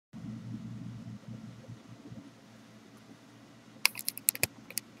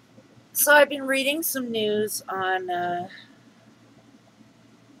So I've been reading some news on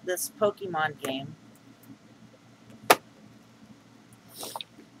this Pokemon game,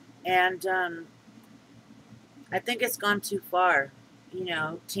 and I think it's gone too far. You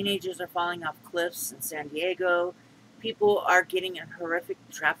know, teenagers are falling off cliffs in San Diego. People are getting in horrific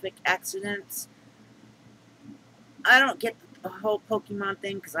traffic accidents. I don't get the whole Pokemon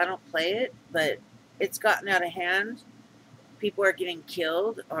thing because I don't play it, but it's gotten out of hand. People are getting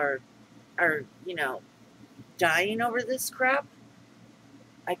killed or are, dying over this crap.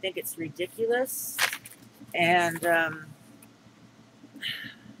 I think it's ridiculous. And I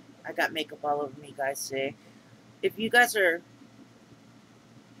got makeup all over me, guys, today. If you guys are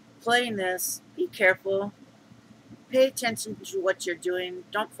playing this, be careful. Pay attention to what you're doing.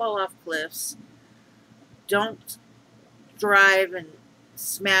 Don't fall off cliffs. Don't drive and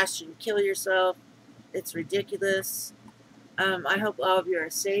smash and kill yourself. It's ridiculous. I hope all of you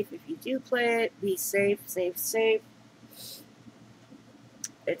are safe. If you do play it, be safe, safe, safe.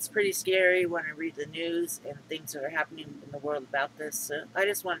 It's pretty scary when I read the news and things that are happening in the world about this. So I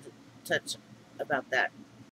just wanted to touch about that.